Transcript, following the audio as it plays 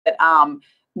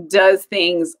does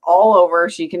things all over.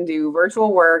 She can do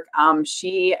virtual work.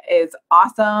 She is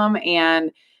awesome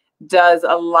and does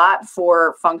a lot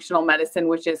for functional medicine,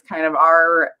 which is kind of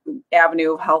our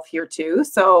avenue of health here too.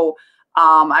 So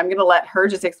I'm going to let her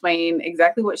just explain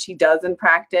exactly what she does in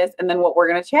practice, and then what we're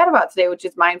going to chat about today, which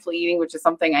is mindful eating, which is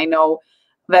something I know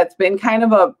that's been kind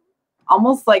of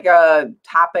almost like a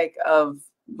topic of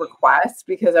request,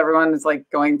 because everyone is like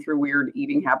going through weird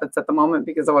eating habits at the moment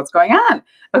because of what's going on.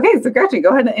 Okay, so Gretchen, go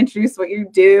ahead and introduce what you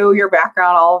do, your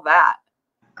background, all of that.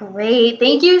 Great.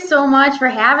 Thank you so much for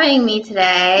having me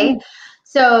today.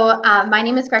 So my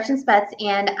name is Gretchen Spetz,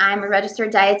 and I'm a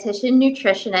registered dietitian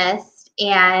nutritionist.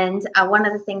 And one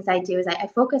of the things I do is I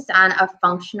focus on a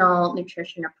functional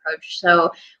nutrition approach.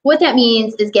 So what that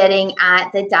means is getting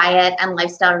at the diet and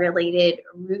lifestyle related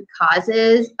root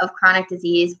causes of chronic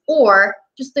disease, or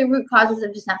just the root causes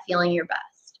of just not feeling your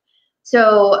best.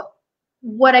 So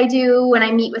what I do when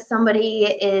I meet with somebody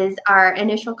is our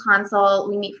initial consult.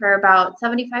 We meet for about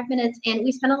 75 minutes, and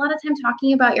we spend a lot of time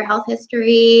talking about your health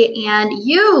history and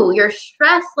your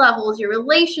stress levels, your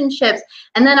relationships.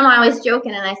 And then I'm always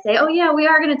joking and I say, oh yeah, we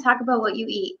are going to talk about what you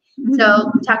eat.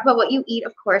 So talk about what you eat,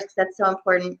 of course, because that's so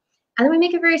important. And then we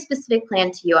make a very specific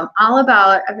plan to you. I'm all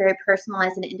about a very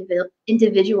personalized and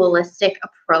individualistic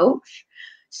approach.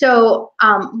 So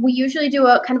we usually do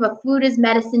a kind of a food as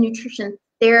medicine, nutrition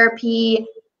therapy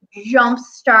jump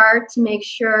start to make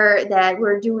sure that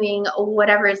we're doing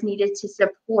whatever is needed to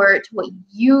support what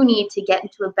you need to get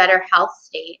into a better health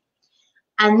state.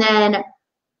 And then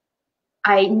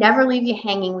I never leave you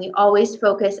hanging. We always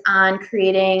focus on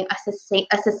creating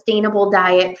a sustainable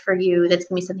diet for you that's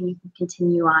going to be something you can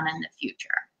continue on in the future.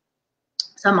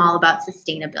 So I'm all about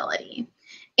sustainability.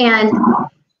 And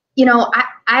you know,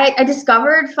 I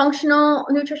discovered functional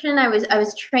nutrition. I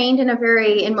was trained in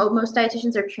most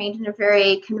dietitians are trained in a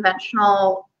very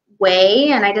conventional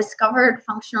way. And I discovered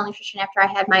functional nutrition after I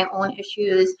had my own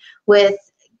issues with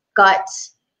gut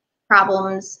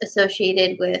problems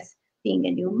associated with being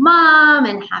a new mom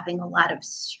and having a lot of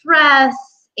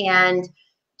stress and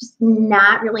just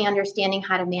not really understanding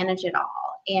how to manage it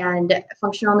all. And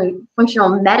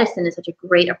functional medicine is such a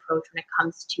great approach when it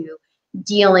comes to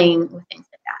dealing with things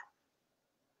like that.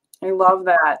 I love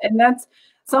that. And that's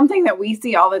something that we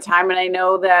see all the time. And I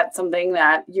know that something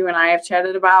that you and I have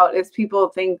chatted about is people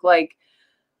think like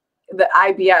the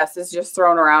IBS is just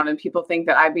thrown around, and people think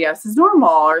that IBS is normal,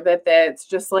 or that it's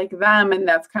just like them, and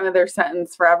that's kind of their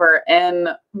sentence forever. And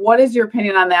what is your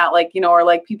opinion on that? Like, you know, or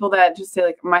like people that just say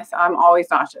like, I'm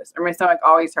always nauseous, or my stomach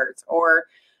always hurts, or,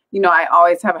 you know, I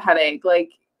always have a headache.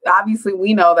 Like, obviously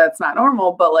we know that's not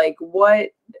normal, but like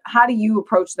how do you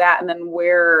approach that? And then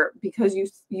because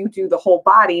you do the whole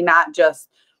body, not just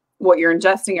what you're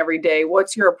ingesting every day,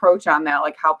 what's your approach on that?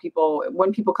 Like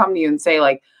when people come to you and say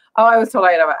like, oh, I was told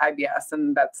I had IBS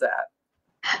and that's that.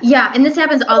 Yeah, and this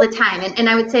happens all the time. And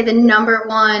I would say the number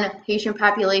one patient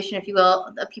population, if you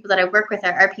will, the people that I work with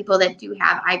are people that do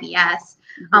have IBS,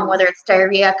 whether it's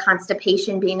diarrhea,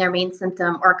 constipation being their main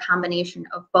symptom, or a combination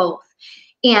of both.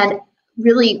 And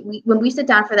really, when we sit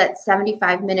down for that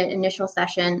 75-minute initial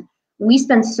session, we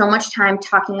spend so much time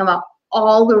talking about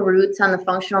all the roots on the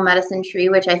functional medicine tree,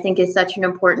 which I think is such an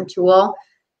important tool.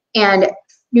 And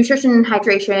nutrition and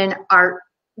hydration are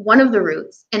one of the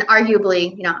roots, and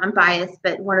arguably, you know, I'm biased,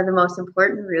 but one of the most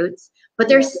important roots. But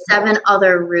there's 7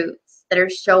 other roots that are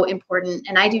so important,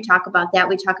 and I do talk about that.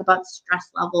 We talk about stress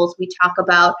levels. We talk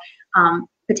about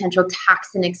potential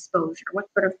toxin exposure. What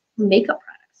sort of makeup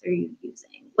products are you using?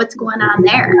 What's going on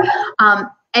there?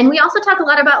 And we also talk a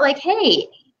lot about like, hey,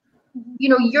 you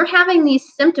know, you're having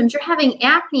these symptoms, you're having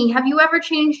acne. Have you ever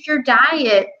changed your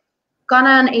diet, gone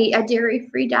on a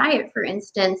dairy-free diet, for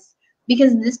instance?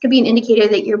 Because this could be an indicator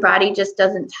that your body just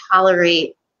doesn't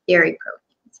tolerate dairy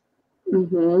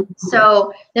proteins.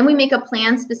 So then we make a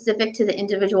plan specific to the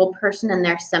individual person and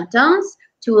their symptoms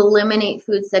to eliminate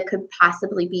foods that could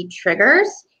possibly be triggers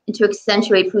and to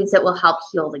accentuate foods that will help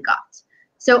heal the gut.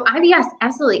 So IBS,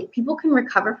 absolutely, people can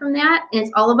recover from that. And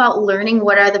it's all about learning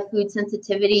what are the food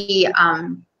sensitivity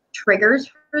triggers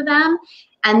for them.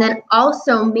 And then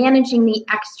also managing the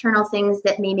external things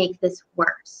that may make this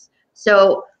worse.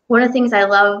 So one of the things I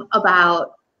love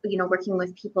about, you know, working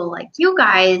with people like you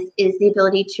guys is the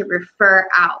ability to refer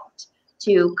out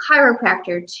to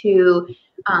chiropractor, to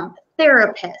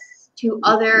therapists, to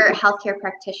other healthcare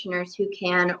practitioners who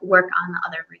can work on the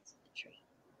other roots of the tree.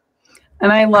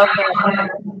 And I love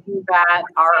that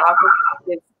our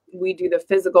office, we do the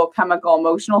physical, chemical,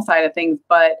 emotional side of things,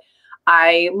 but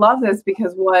I love this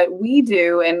because what we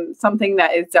do, and something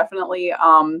that is definitely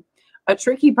a a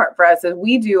tricky part for us is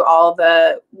we do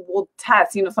we'll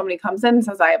test, somebody comes in and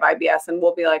says, I have IBS, and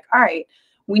we'll be like, all right,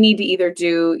 we need to either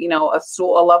do,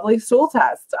 a lovely stool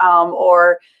test,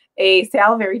 or a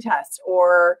salivary test,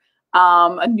 or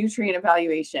a nutrient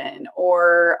evaluation,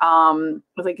 or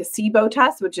like a SIBO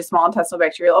test, which is small intestinal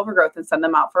bacterial overgrowth, and send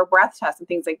them out for a breath test and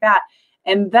things like that.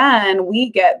 And then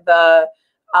we get the,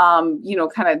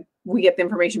 we get the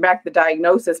information back, the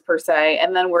diagnosis per se,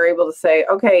 and then we're able to say,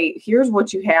 okay, here's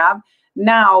what you have.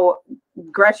 Now,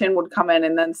 Gretchen would come in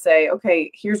and then say,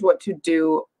 okay, here's what to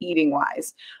do eating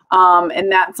wise.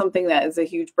 And that's something that is a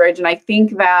huge bridge. And I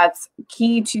think that's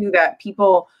key to that.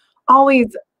 People always,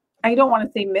 I don't want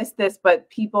to say miss this, but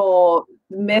people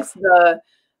miss the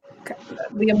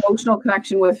emotional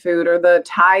connection with food, or the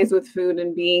ties with food,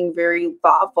 and being very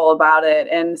thoughtful about it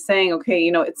and saying, okay,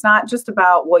 it's not just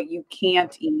about what you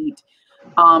can't eat.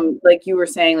 Like you were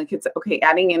saying, like, it's okay,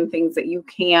 adding in things that you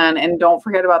can, and don't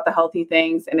forget about the healthy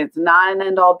things. And it's not an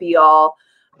end all be all.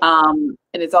 And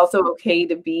it's also okay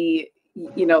to be,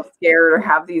 scared or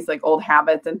have these like old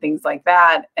habits and things like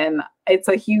that. And it's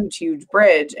a huge, huge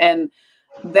bridge. And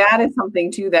that is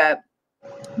something too that,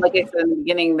 like I said in the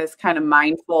beginning, this kind of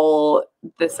mindful,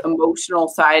 this emotional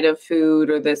side of food,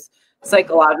 or this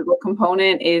psychological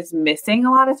component, is missing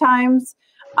a lot of times.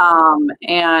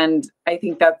 And I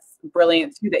think that's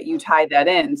brilliant too, that you tied that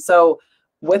in. So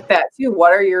with that too,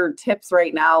 what are your tips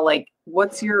right now? Like,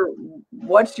 what's your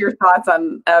thoughts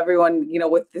on everyone,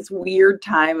 with this weird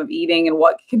time of eating, and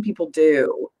what can people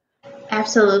do?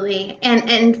 Absolutely.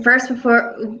 And first,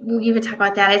 before we even talk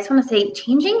about that, I just want to say,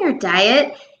 changing your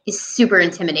diet is super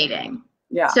intimidating.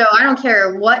 Yeah. So I don't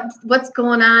care what's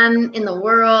going on in the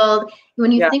world.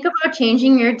 When you think about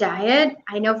changing your diet,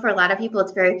 I know for a lot of people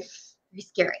it's very, very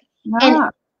scary. Yeah.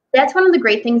 And that's one of the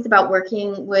great things about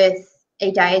working with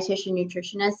a dietitian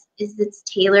nutritionist, is it's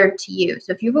tailored to you.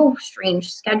 So if you have a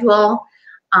strange schedule,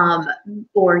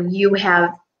 or you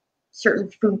have certain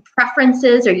food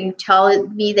preferences, or you tell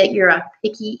me that you're a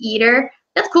picky eater,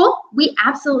 that's cool. We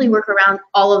absolutely work around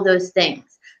all of those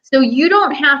things. So you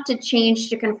don't have to change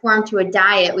to conform to a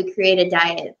diet. We create a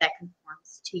diet that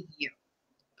conforms to you.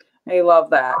 I love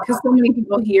that, because so many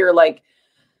people hear like,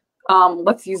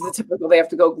 let's use the typical, they have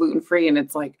to go gluten-free, and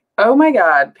it's like, oh my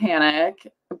God, panic.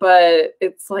 But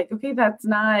it's like, okay, that's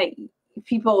not,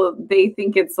 people, they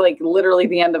think it's like literally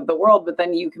the end of the world, but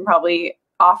then you can probably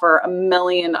offer a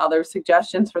million other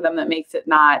suggestions for them that makes it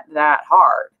not that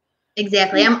hard.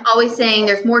 Exactly. I'm always saying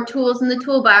there's more tools in the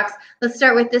toolbox. Let's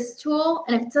start with this tool.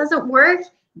 And if it doesn't work,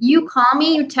 you call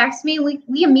me, you text me,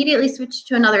 we immediately switch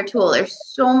to another tool. There's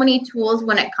so many tools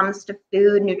when it comes to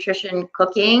food, nutrition,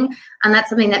 cooking, and that's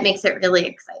something that makes it really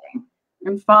exciting.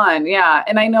 And fun. Yeah.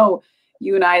 And I know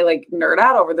you and I like nerd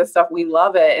out over this stuff. We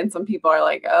love it. And some people are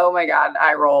like, oh my God,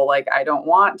 I roll. Like, I don't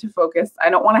want to focus. I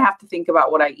don't want to have to think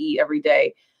about what I eat every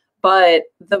day. But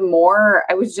the more,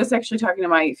 I was just actually talking to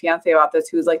my fiance about this,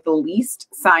 who's like the least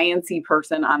sciencey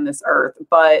person on this earth.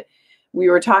 But we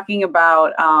were talking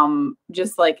about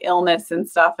just like illness and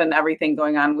stuff and everything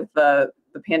going on with the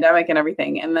pandemic and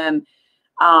everything. And then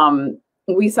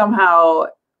we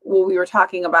were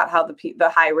talking about how the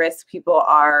high risk people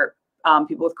are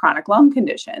people with chronic lung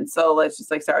conditions. So let's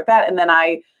just like start with that. And then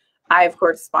I of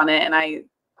course spun it,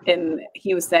 and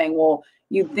he was saying, well,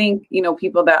 you'd think,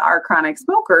 people that are chronic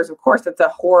smokers, of course,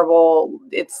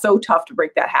 it's so tough to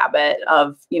break that habit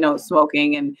of,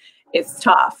 smoking, and it's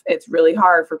tough. It's really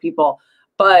hard for people.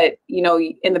 But,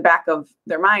 in the back of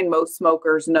their mind, most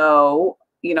smokers know,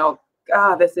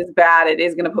 this is bad. It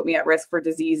is going to put me at risk for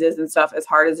diseases and stuff, as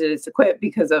hard as it is to quit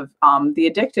because of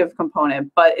the addictive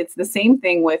component. But it's the same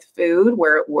thing with food,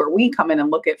 where we come in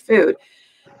and look at food.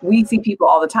 We see people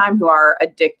all the time who are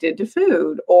addicted to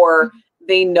food, or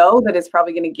they know that it's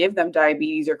probably going to give them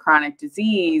diabetes or chronic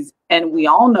disease. And we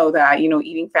all know that,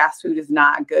 eating fast food is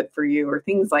not good for you, or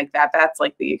things like that. That's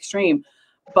like the extreme.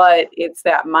 But it's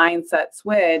that mindset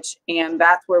switch. And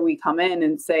that's where we come in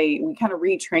and say, we kind of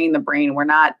retrain the brain. We're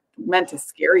not meant to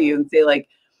scare you and say like,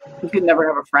 you could never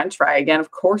have a French fry again.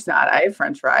 Of course not. I have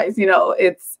French fries.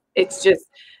 It's just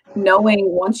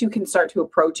knowing, once you can start to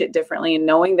approach it differently, and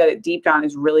knowing that it deep down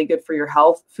is really good for your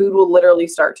health, food will literally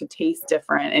start to taste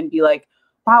different and be like,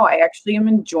 wow, I actually am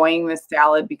enjoying this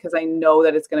salad because I know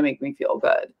that it's going to make me feel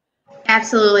good.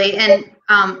 Absolutely. And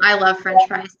I love French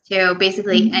fries too.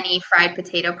 Basically any fried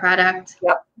potato product.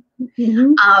 Yep.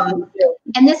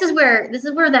 And this is where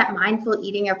that mindful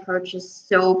eating approach is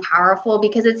so powerful,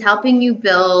 because it's helping you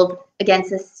build, again,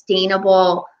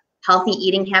 sustainable, healthy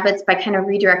eating habits by kind of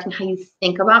redirecting how you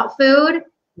think about food.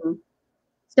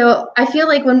 So I feel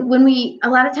like when we, a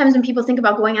lot of times when people think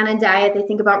about going on a diet, they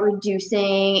think about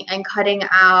reducing and cutting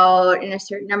out in a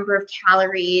certain number of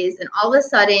calories, and all of a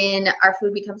sudden our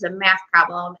food becomes a math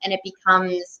problem, and it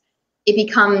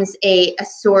becomes a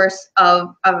source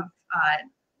of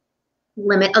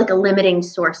limit, like a limiting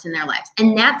source in their lives.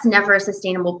 And that's never a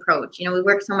sustainable approach. You know, we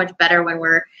work so much better when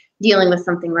we're dealing with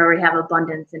something where we have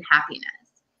abundance and happiness.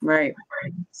 Right.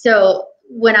 So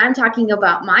when I'm talking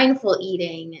about mindful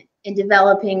eating and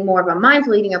developing more of a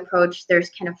mindful eating approach, there's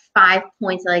kind of 5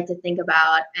 points I like to think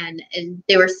about. And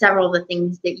there were several of the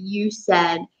things that you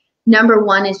said. Number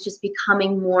one is just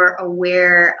becoming more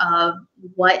aware of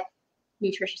what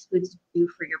nutritious foods do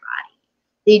for your body.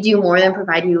 They do more than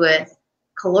provide you with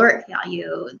caloric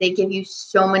value. They give you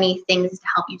so many things to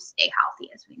help you stay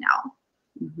healthy, as we know.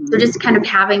 So just kind of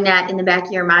having that in the back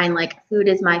of your mind, like food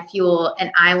is my fuel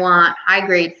and I want high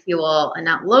grade fuel and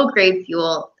not low grade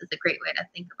fuel, is a great way to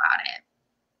think about it.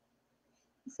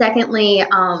 Secondly,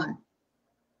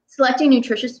 selecting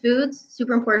nutritious foods,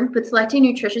 super important, but selecting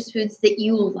nutritious foods that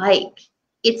you like.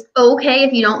 It's okay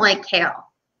if you don't like kale.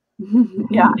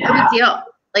 Yeah. No big deal.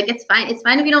 Like it's fine. It's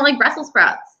fine if you don't like Brussels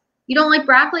sprouts. You don't like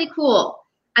broccoli, cool.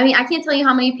 I mean, I can't tell you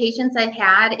how many patients I've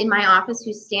had in my office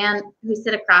who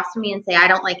sit across from me and say, I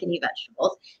don't like any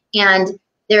vegetables. And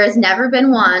there has never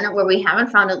been one where we haven't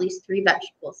found at least 3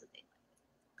 vegetables that they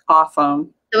like.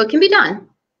 Awesome. So it can be done.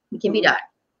 It can be done.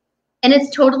 And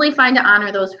it's totally fine to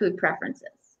honor those food preferences.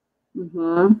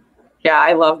 Mm-hmm. Yeah,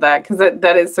 I love that, because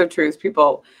that is so true.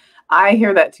 People, I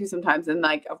hear that too sometimes. And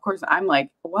like, of course, I'm like,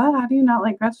 what? How do you not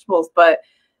like vegetables? But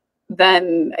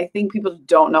then I think people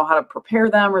don't know how to prepare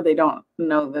them, or they don't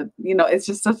know that, you know, it's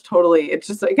just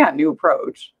again, new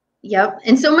approach. Yep.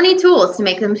 And so many tools to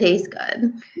make them taste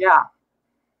good. Yeah.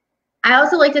 I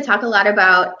also like to talk a lot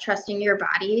about trusting your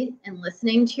body and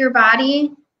listening to your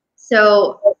body.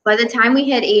 So by the time we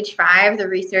hit age 5, the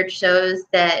research shows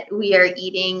that we are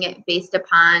eating based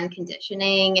upon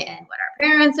conditioning and what our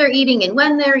parents are eating and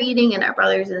when they're eating, and our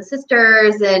brothers and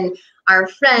sisters and our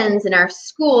friends and our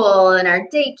school and our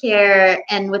daycare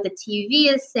and what the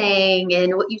TV is saying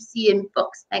and what you see in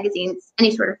books, magazines, any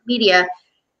sort of media.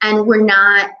 And we're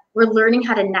learning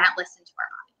how to not listen to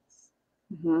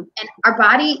our bodies. And our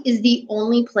body is the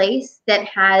only place that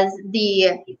has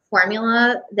the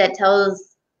formula that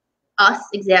tells us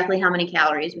exactly how many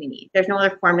calories we need. There's no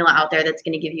other formula out there that's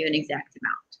going to give you an exact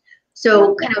amount.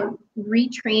 So kind of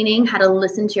retraining how to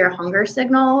listen to your hunger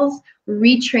signals,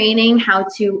 retraining how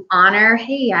to honor,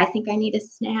 hey, I think I need a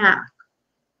snack.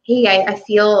 Hey, I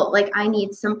feel like I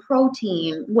need some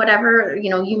protein, whatever, you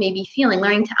know, you may be feeling.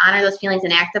 Learning to honor those feelings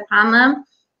and act upon them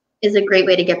is a great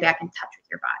way to get back in touch with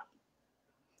your body.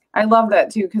 I love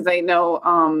that too, because I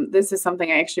know this is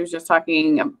something I actually was just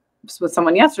talking with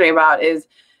someone yesterday about, is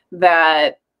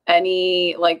that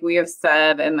like we have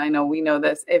said, and I know we know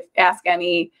this, ask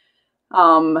any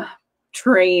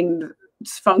trained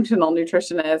functional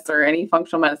nutritionist or any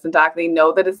functional medicine doc, they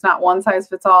know that it's not one size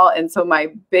fits all. And so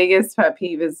my biggest pet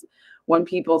peeve is when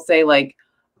people say like,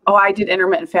 oh, I did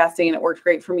intermittent fasting and it worked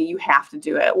great for me, you have to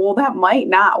do it. Well, that might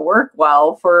not work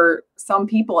well for some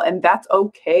people, and that's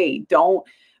okay. Don't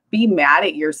be mad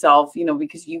at yourself, you know,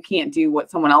 because you can't do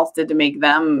what someone else did to make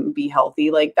them be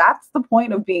healthy. Like, that's the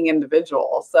point of being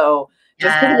individual. So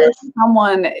just because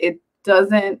someone, it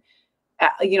doesn't,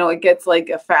 you know, it gets like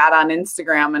a fad on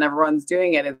Instagram and everyone's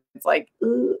doing it. It's like,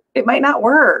 it might not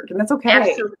work, and that's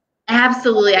okay.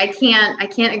 Absolutely. I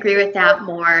can't agree with that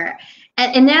more.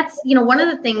 And that's, you know, one of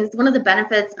the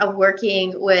benefits of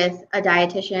working with a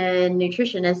dietitian,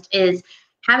 nutritionist is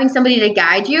having somebody to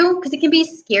guide you, because it can be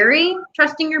scary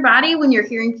trusting your body when you're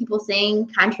hearing people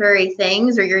saying contrary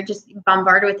things, or you're just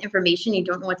bombarded with information, you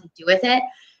don't know what to do with it.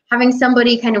 Having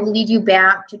somebody kind of lead you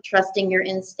back to trusting your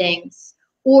instincts,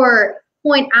 or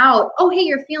point out, oh, hey,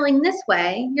 you're feeling this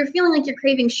way. You're feeling like you're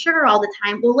craving sugar all the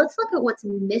time. Well, let's look at what's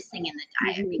missing in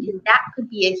the diet, because that could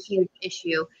be a huge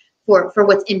issue for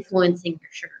what's influencing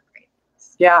your sugar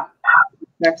cravings. Yeah.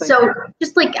 Exactly. So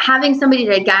just like having somebody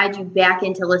to guide you back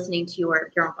into listening to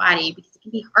your own body, because it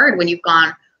can be hard when you've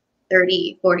gone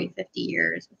 30, 40, 50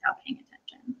 years without paying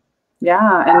attention.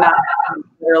 Yeah. And not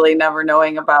really never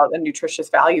knowing about a nutritious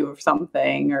value of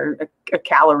something, or a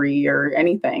calorie or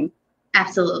anything.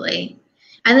 Absolutely.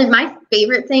 And then my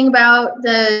favorite thing about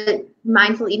the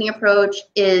mindful eating approach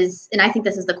is, and I think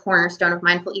this is the cornerstone of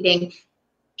mindful eating,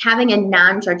 having a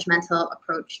non-judgmental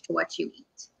approach to what you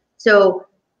eat. So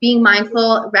being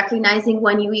mindful, recognizing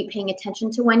when you eat, paying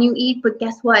attention to when you eat. But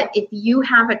guess what? If you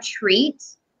have a treat,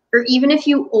 or even if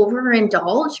you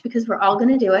overindulge, because we're all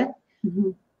going to do it,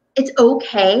 it's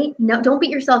okay. No, don't beat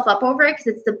yourself up over it, because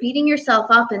it's the beating yourself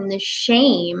up and the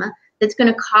shame that's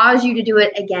going to cause you to do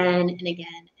it again and again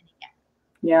and again.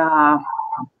 Yeah.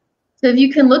 So if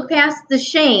you can look past the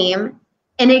shame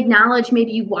and acknowledge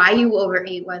maybe why you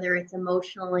overate, whether it's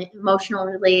emotional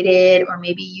related, or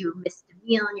maybe you missed a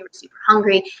meal and you were super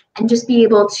hungry, and just be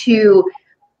able to,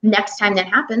 next time that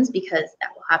happens, because that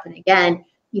will happen again,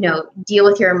 deal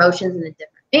with your emotions in a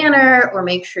different manner, or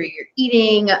make sure you're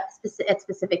eating at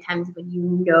specific times when you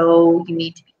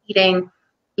need to be eating,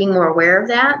 being more aware of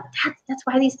that. That's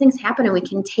why these things happen, and we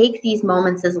can take these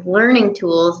moments as learning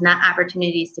tools, not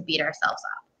opportunities to beat ourselves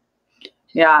up.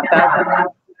 Yeah,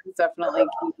 that's definitely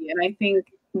key. And I think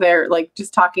they're like,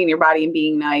 just talking to your body and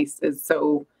being nice is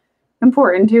so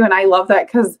important too. And I love that,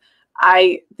 because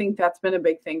I think that's been a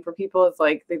big thing for people. It's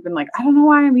like, they've been like, I don't know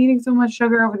why I'm eating so much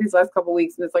sugar over these last couple of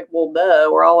weeks. And it's like, well, duh,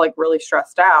 we're all like really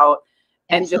stressed out.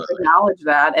 And Absolutely. Just acknowledge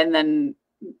that and then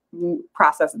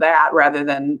process that rather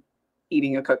than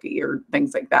eating a cookie or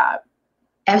things like that.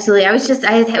 Absolutely. I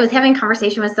was having a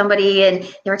conversation with somebody, and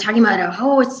they were talking about,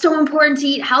 it's so important to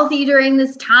eat healthy during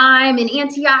this time and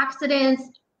antioxidants.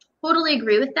 Totally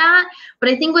agree with that. But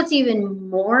I think what's even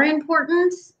more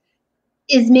important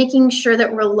is making sure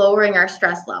that we're lowering our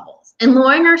stress levels. And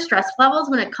lowering our stress levels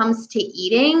when it comes to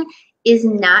eating is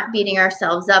not beating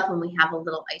ourselves up when we have a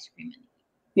little ice cream.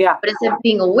 Yeah. But instead of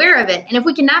being aware of it. And if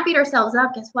we cannot beat ourselves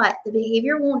up, guess what? The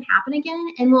behavior won't happen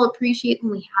again, and we'll appreciate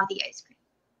when we have the ice cream.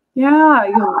 Yeah,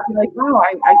 you'll be like, wow,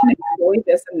 I can enjoy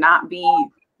this and not be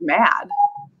mad.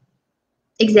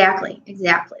 Exactly.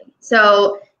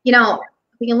 So,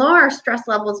 we can lower our stress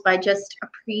levels by just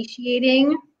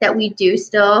appreciating that we do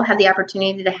still have the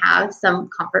opportunity to have some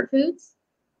comfort foods,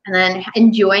 and then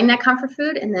enjoying that comfort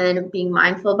food, and then being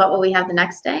mindful about what we have the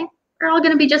next day. We're all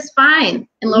going to be just fine.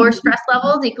 And lower stress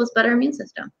levels equals better immune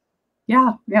system.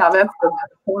 Yeah, that's the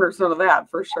cornerstone of that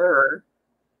for sure.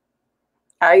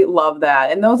 I love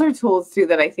that. And those are tools too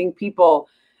that I think people,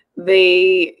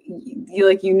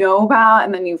 you know about,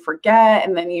 and then you forget,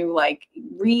 and then you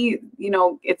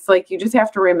it's like you just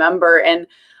have to remember. And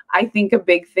I think a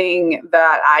big thing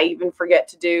that I even forget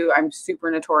to do, I'm super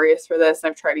notorious for this,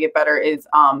 and I've tried to get better, is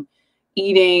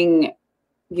eating,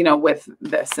 with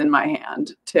this in my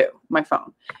hand too, my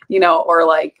phone, or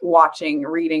like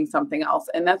reading something else.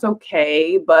 And that's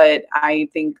okay. But I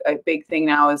think a big thing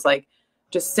now is like,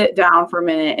 just sit down for a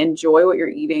minute, enjoy what you're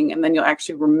eating, and then you'll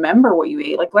actually remember what you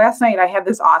ate. Like last night, I had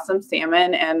this awesome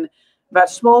salmon and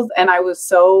vegetables, and I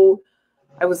was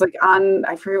like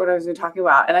I forget what I was talking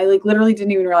about. And I like literally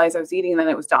didn't even realize I was eating, and then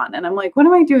it was done. And I'm like, what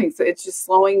am I doing? So it's just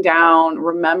slowing down,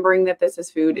 remembering that this is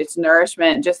food, it's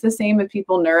nourishment, just the same as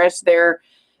people nourish their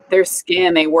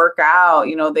skin, they work out,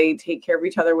 they take care of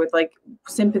each other with like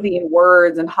sympathy and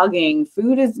words and hugging.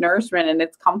 Food is nourishment, and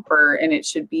it's comfort, and it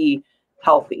should be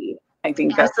healthy. I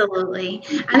think absolutely.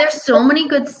 And there's so many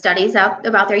good studies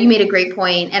about there. You made a great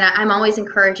point. And I'm always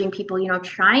encouraging people,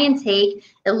 try and take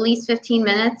at least 15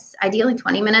 minutes, ideally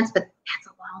 20 minutes, but that's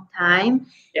a long time.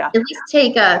 Yeah. At least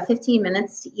take 15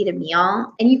 minutes to eat a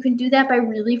meal. And you can do that by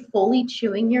really fully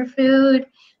chewing your food,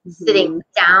 sitting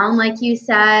down, like you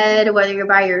said, whether you're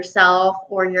by yourself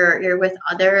or you're with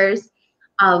others.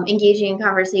 Engaging in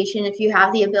conversation if you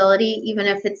have the ability, even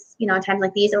if it's, times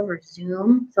like these over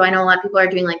Zoom. So I know a lot of people are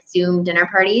doing like Zoom dinner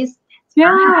parties.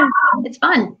 It's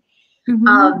fun.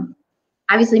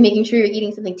 Obviously making sure you're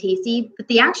eating something tasty, but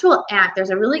the actual act,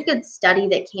 there's a really good study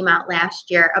that came out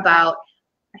last year about,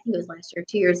 I think it was last year,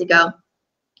 2 years ago,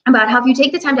 about how if you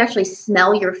take the time to actually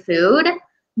smell your food,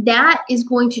 that is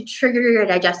going to trigger your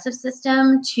digestive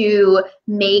system to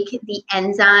make the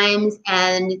enzymes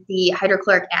and the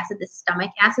hydrochloric acid, the stomach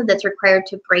acid that's required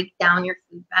to break down your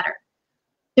food better.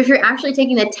 So if you're actually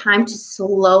taking the time to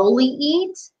slowly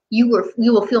eat, you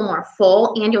will feel more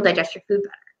full, and you'll digest your food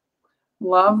better.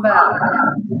 Love that.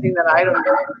 Something that I don't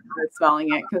get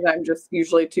smelling it, because I'm just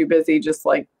usually too busy just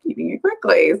like eating it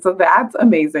quickly. So that's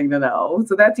amazing to know.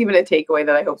 So that's even a takeaway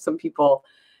that I hope some people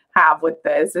have with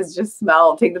this, is just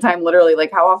smell, take the time. Literally,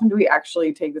 like, how often do we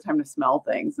actually take the time to smell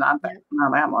things? Not that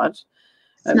much.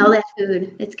 Smell that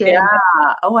food. It's good. Yeah.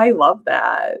 Oh, I love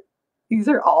that. These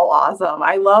are all awesome.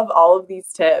 I love all of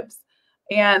these tips.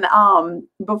 And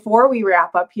before we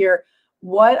wrap up here,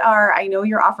 I know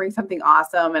you're offering something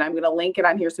awesome, and I'm going to link it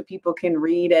on here so people can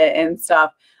read it and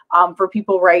stuff. For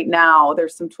people right now,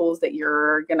 there's some tools that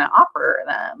you're going to offer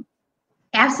them.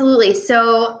 Absolutely.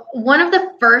 So one of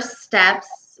the first steps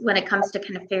when it comes to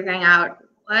kind of figuring out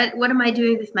what am I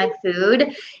doing with my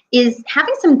food is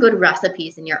having some good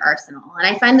recipes in your arsenal. And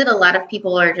I find that a lot of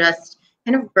people are just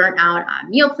kind of burnt out on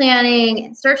meal planning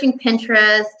and searching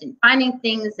Pinterest and finding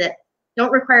things that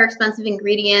don't require expensive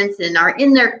ingredients and are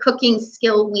in their cooking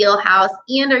skill wheelhouse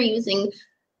and are using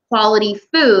quality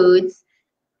foods.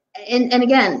 And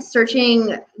again,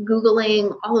 searching,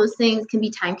 Googling, all those things can be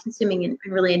time consuming and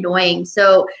really annoying.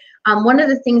 So one of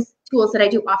the tools that I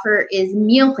do offer is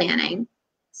meal planning.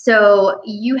 So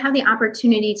you have the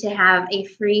opportunity to have a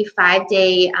free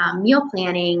 5-day meal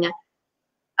planning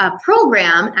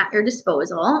program at your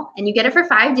disposal, and you get it for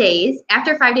 5 days.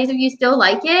 After 5 days, if you still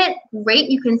like it, great,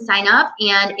 you can sign up,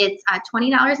 and it's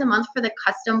 $20 a month for the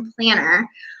custom planner.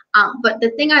 But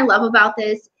the thing I love about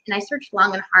this, and I searched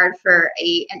long and hard for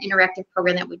an interactive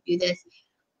program that would do this,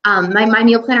 my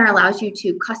meal planner allows you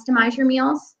to customize your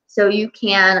meals. So you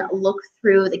can look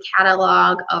through the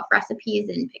catalog of recipes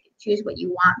and pick and choose what you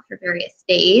want for various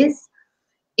days.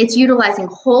 It's utilizing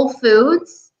whole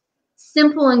foods,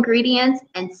 simple ingredients,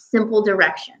 and simple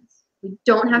directions. We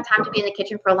don't have time to be in the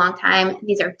kitchen for a long time.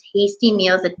 These are tasty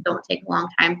meals that don't take a long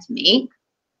time to make.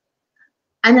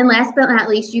 And then last but not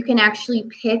least, you can actually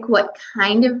pick what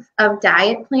kind of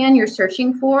diet plan you're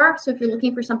searching for. So if you're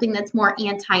looking for something that's more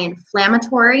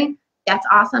anti-inflammatory, that's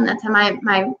awesome. That's on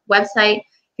my website.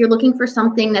 If you're looking for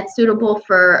something that's suitable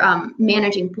for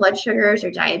managing blood sugars or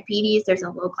diabetes, there's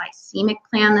a low glycemic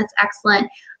plan that's excellent.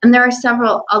 And there are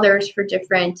several others for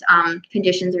different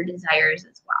conditions or desires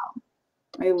as well.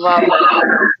 I love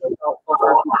that.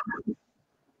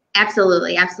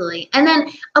 Absolutely, absolutely. And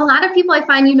then a lot of people I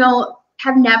find,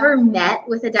 have never met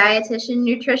with a dietitian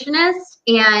nutritionist,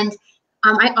 and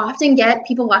I often get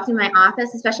people walking in my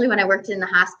office, especially when I worked in the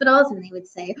hospitals, and they would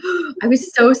say, oh, I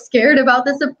was so scared about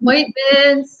this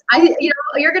appointment.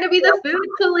 You're going to be the food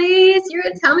police. You're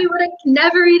going to tell me what I can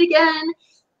never eat again.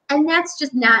 And that's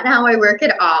just not how I work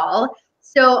at all.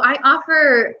 So I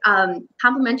offer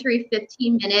complimentary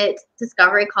 15-minute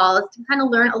discovery calls to kind of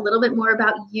learn a little bit more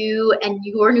about you and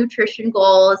your nutrition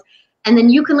goals. And then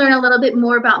you can learn a little bit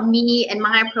more about me and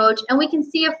my approach, and we can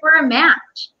see if we're a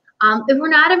match. If we're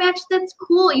not a match, that's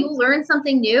cool. You learn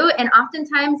something new, and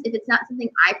oftentimes, if it's not something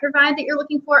I provide that you're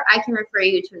looking for, I can refer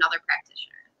you to another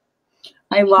practitioner.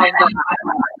 I love that.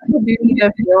 People do need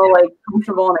to feel like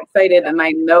comfortable and excited, and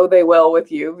I know they will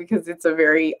with you because it's a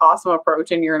very awesome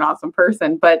approach and you're an awesome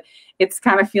person. But it's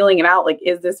kind of feeling it out, like,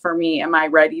 is this for me? Am I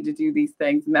ready to do these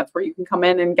things? And that's where you can come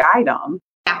in and guide them.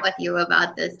 With you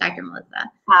about this, Dr. Melissa.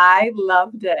 I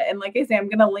loved it. And like I say, I'm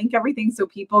going to link everything so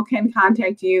people can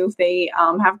contact you if they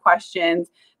have questions.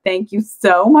 Thank you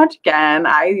so much again.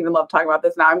 I even love talking about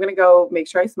this. Now I'm going to go make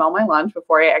sure I smell my lunch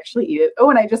before I actually eat it. Oh,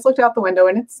 and I just looked out the window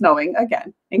and it's snowing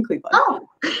again in Cleveland. Oh.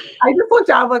 I just looked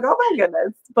out, I'm like, oh my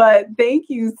goodness. But thank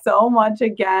you so much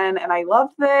again. And I love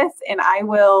this, and I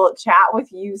will chat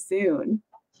with you soon.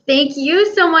 Thank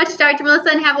you so much, Dr.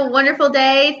 Melissa, and have a wonderful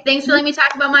day. Thanks for letting me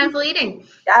talk about mindful eating.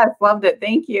 Yes, loved it.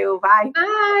 Thank you. Bye.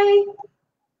 Bye.